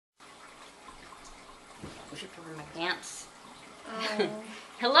push it over my pants. Oh.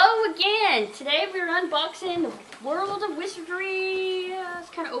 Hello again! Today we're unboxing the World of Wizardry. It's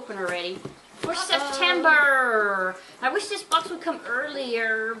kind of open already. For September! I wish this box would come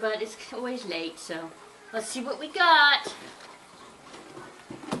earlier, but it's always late, so let's see what we got.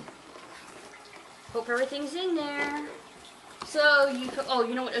 Hope everything's in there. So, you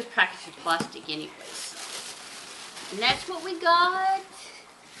know what? It was packaged in plastic anyways. And that's what we got.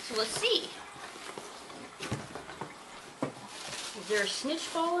 So let's see. Is there a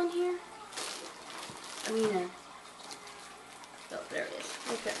snitch ball in here? Oh, there it is.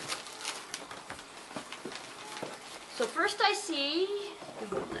 Okay. So first I see,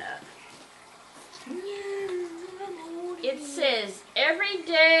 it says, every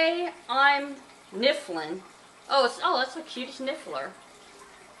day I'm niffling. Oh, that's the cutest niffler.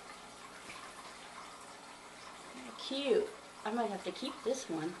 Cute. I might have to keep this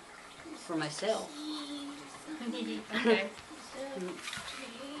one for myself. Okay.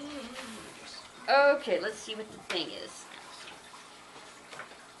 Okay, let's see what the thing is.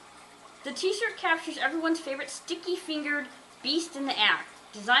 The t-shirt captures everyone's favorite sticky-fingered beast in the act.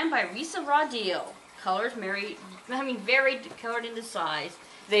 Designed by Risa Rodil. Colors varied colored into size.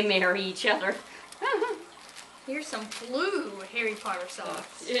 They marry each other. Here's some blue Harry Potter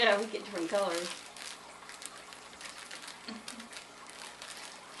socks. Yeah, we get different colors.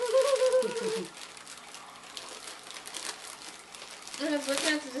 I was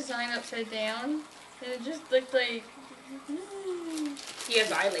looking at the design upside down, and it just looked like... He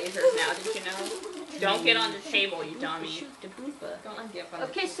has eye lasers now, did you know? Don't get on the table, you dummy. Don't get on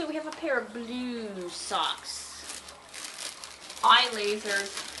Okay, so we have a pair of blue socks. eye lasers.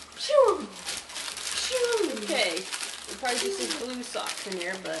 Phew! Phew! Okay, we'll probably do some blue socks in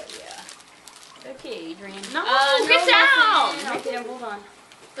there, but yeah. Okay, Adrian. No, no, get down! Muffin. Okay, hold on.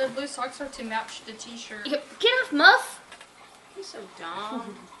 The blue socks are to match the t-shirt. Get off, Muff! He's so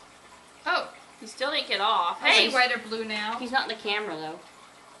dumb. Oh, He still didn't get off. I see Hey! why they're blue now. He's not in the camera, though.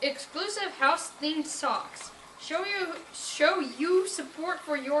 Exclusive house-themed socks. Show you support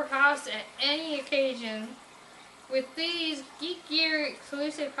for your house at any occasion. With these Geek Gear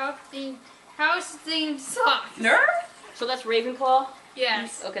exclusive house-themed socks. Nerf? So that's Ravenclaw?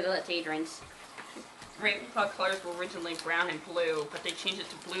 Yes. Okay, that's Adrian's. Ravenclaw colors were originally brown and blue, but they changed it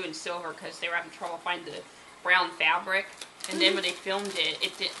to blue and silver because they were having trouble finding the brown fabric. And then when they filmed it,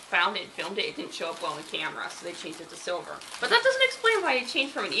 it didn't show up well on camera, so they changed it to silver. But that doesn't explain why it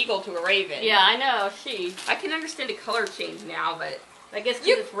changed from an eagle to a raven. Yeah, I know, I can understand the color change now, but... I guess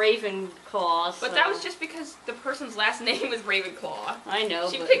because it's Ravenclaw, so. But that was just because the person's last name was Ravenclaw. I know,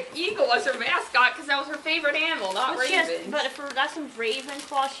 She but... picked eagle as her mascot because that was her favorite animal, not But raven. but if that's a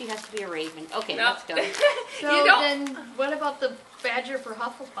Ravenclaw, she has to be a raven. Okay, No. let's go. So then, what about the badger for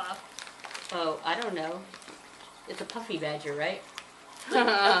Hufflepuff? Oh, I don't know. It's a puffy badger, right?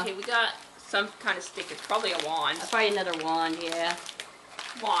 Okay, we got some kind of stick. It's probably a wand. Probably another wand, yeah.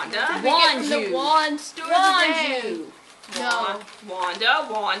 Wanda. We get from the wand store today. Wanju! No. Wanda.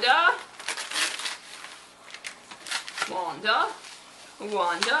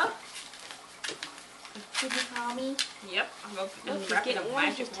 Wanda. Did you call me? Yep. I'm Look, it's wrapping getting a orange.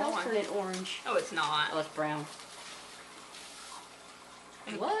 magic His tail's wand. turning orange. Oh, it's not. Oh, it's brown.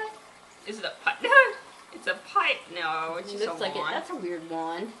 What? Is it a pipe? It's a pipe. No, it's just a Looks like wand. that's a weird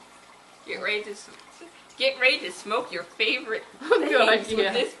wand. Get ready to smoke your favorite Oh, God, things yeah.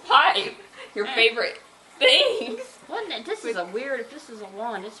 with this pipe. Your favorite things. This is a weird. If this is a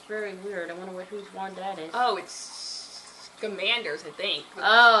wand, it's very weird. I wonder whose wand that is. Oh, it's Commander's, I think.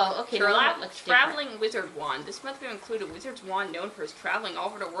 Oh, okay. Now that looks different. Traveling wizard wand. This month we include a wizard's wand known for his traveling all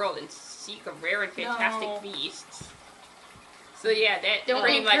over the world in seek of rare and fantastic beasts. So yeah, that Don't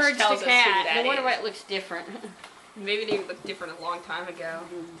pretty much encourage tells the us cat. who that No wonder is. why it looks different. Maybe they looked different a long time ago.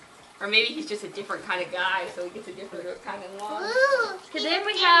 Or maybe he's just a different kind of guy, so he gets a different kind of wand. Okay, then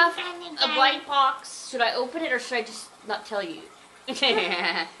we have a white box. Should I open it or should I just not tell you?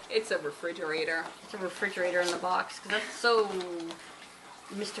 It's a refrigerator. It's a refrigerator in the box because that's so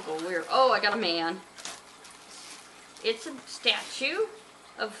mystical, weird. Oh, I got a man. It's a statue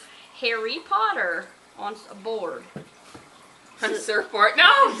of Harry Potter on a board. On a surfboard.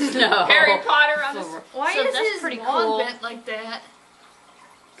 No! No. Harry Potter on the Why So is that's his pretty wand cool. bent like that?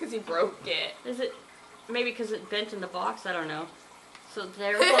 Because he broke it. Is it maybe because it bent in the box? I don't know. So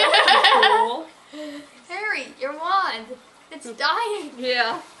there we go. Cool. Harry, your wand. It's dying.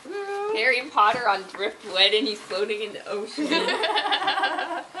 Yeah. Harry Potter on driftwood and he's floating in the ocean.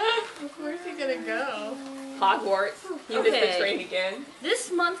 Where's he gonna go? Hogwarts. He missed the train again.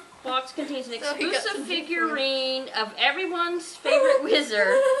 This month's box contains an So he got exclusive some figurine of everyone's favorite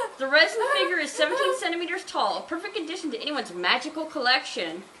wizard, The resin figure is 17 centimeters tall, a perfect addition to anyone's magical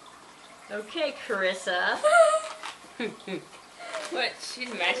collection. Okay, Carissa. What?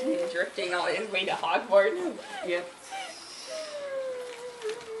 She's imagining him drifting all his way to Hogwarts. Yep.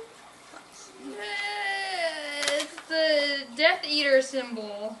 It's the Death Eater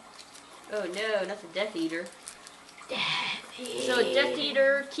symbol. Oh no, not the Death Eater. So a Death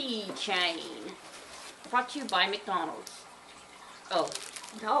Eater keychain. Brought to you by McDonald's. Oh.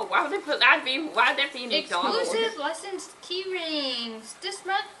 No, why would they put that be? Why would that be in McDonald's? Exclusive licensed key rings. This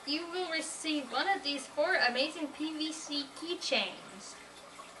month you will receive one of these 4 amazing PVC keychains.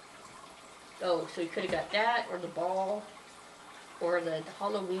 Oh, so you could have got that, or the ball, or the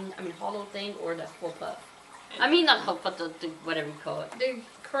Halloween, hollow thing, or the Hufflepuff. I mean, not Hufflepuff, the whatever you call it. The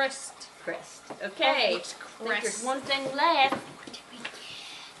crest. Crest. Okay. Hogwarts I think there's crest. one thing left.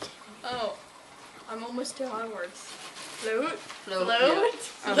 Oh, I'm almost to Hogwarts. Float. Float.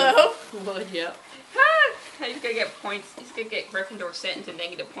 Float. Yeah. Float. Wood, yep. He's gonna get points. He's gonna get Gryffindor sent into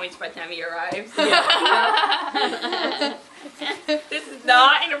negative points by the time he arrives. This is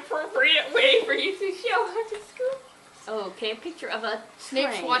not an appropriate way for you to show up to school. Okay, a picture of a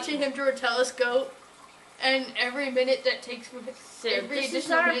Snape's train. watching him through a telescope, and every minute that takes from his, So every this is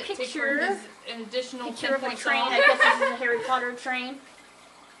additional our minute takes picture. from his an additional Picture 10 of a points train. off. I guess this is a Harry Potter train.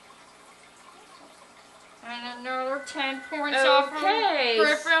 And another 10 points off from Okay. So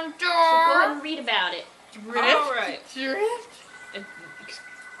Gryffindor. go ahead and read about it. Drift. All right. Drift. An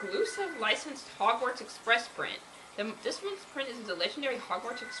exclusive licensed Hogwarts Express print. This month's print is the legendary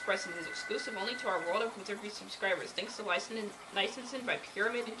Hogwarts Express and is exclusive only to our World of Wizardry subscribers, thanks to licensing by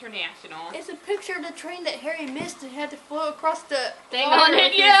Pyramid International. It's a picture of the train that Harry missed and had to float across the Thing water on it.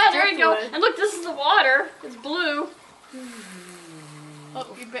 with his Yeah, there you go. driftwood. And look, this is the water. It's blue. Oh,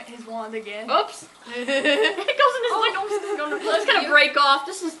 you bent his wand again. Oops. It goes in his It's gonna break off.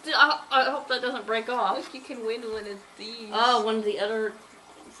 This is. I hope that doesn't break off. Look, you can win one of these. Oh, one of the other.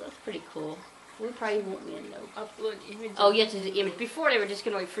 So that's pretty cool. We probably won't win though. Upload images. Oh, you have to do the image. Before they were just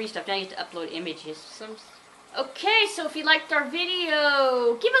gonna free stuff. Now you have to upload images. Some. Okay, so if you liked our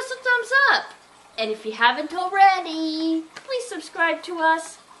video, give us a thumbs up. And if you haven't already, please subscribe to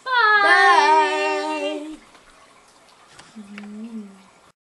us. Bye. Bye.